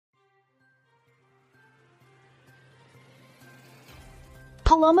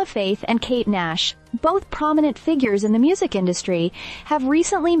Paloma Faith and Kate Nash, both prominent figures in the music industry, have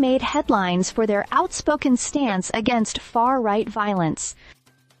recently made headlines for their outspoken stance against far-right violence.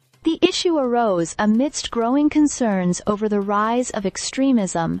 The issue arose amidst growing concerns over the rise of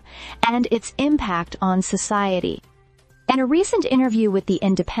extremism and its impact on society. In a recent interview with The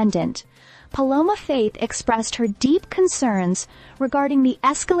Independent, Paloma Faith expressed her deep concerns regarding the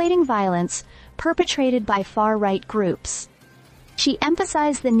escalating violence perpetrated by far-right groups. She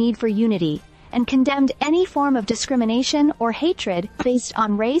emphasized the need for unity and condemned any form of discrimination or hatred based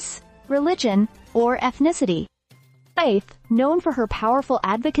on race, religion, or ethnicity. Faith, known for her powerful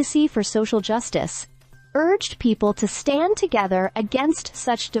advocacy for social justice, urged people to stand together against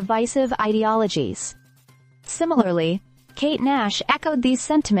such divisive ideologies. Similarly, Kate Nash echoed these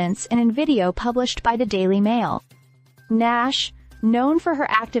sentiments in a video published by the Daily Mail. Nash, known for her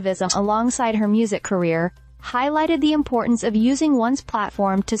activism alongside her music career, highlighted the importance of using one's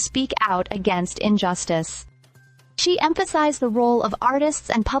platform to speak out against injustice. She emphasized the role of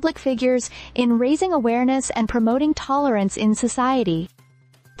artists and public figures in raising awareness and promoting tolerance in society.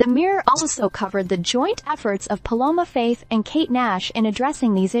 The Mirror also covered the joint efforts of Paloma Faith and Kate Nash in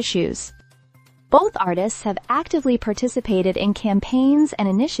addressing these issues. Both artists have actively participated in campaigns and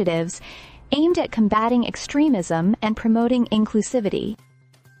initiatives aimed at combating extremism and promoting inclusivity.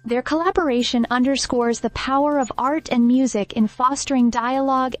 Their collaboration underscores the power of art and music in fostering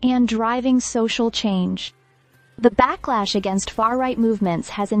dialogue and driving social change. The backlash against far-right movements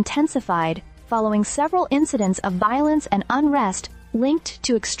has intensified following several incidents of violence and unrest linked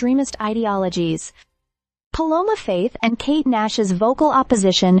to extremist ideologies. Paloma Faith and Kate Nash's vocal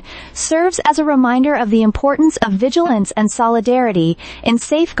opposition serves as a reminder of the importance of vigilance and solidarity in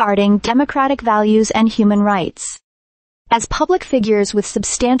safeguarding democratic values and human rights. As public figures with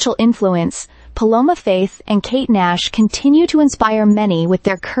substantial influence, Paloma Faith and Kate Nash continue to inspire many with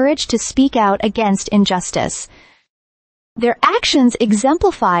their courage to speak out against injustice. Their actions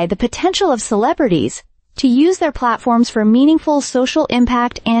exemplify the potential of celebrities to use their platforms for meaningful social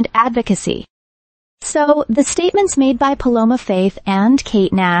impact and advocacy. So, the statements made by Paloma Faith and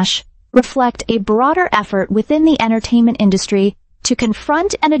Kate Nash reflect a broader effort within the entertainment industry to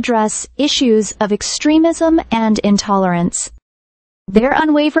confront and address issues of extremism and intolerance. Their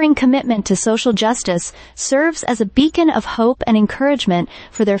unwavering commitment to social justice serves as a beacon of hope and encouragement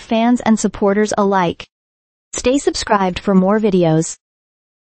for their fans and supporters alike. Stay subscribed for more videos.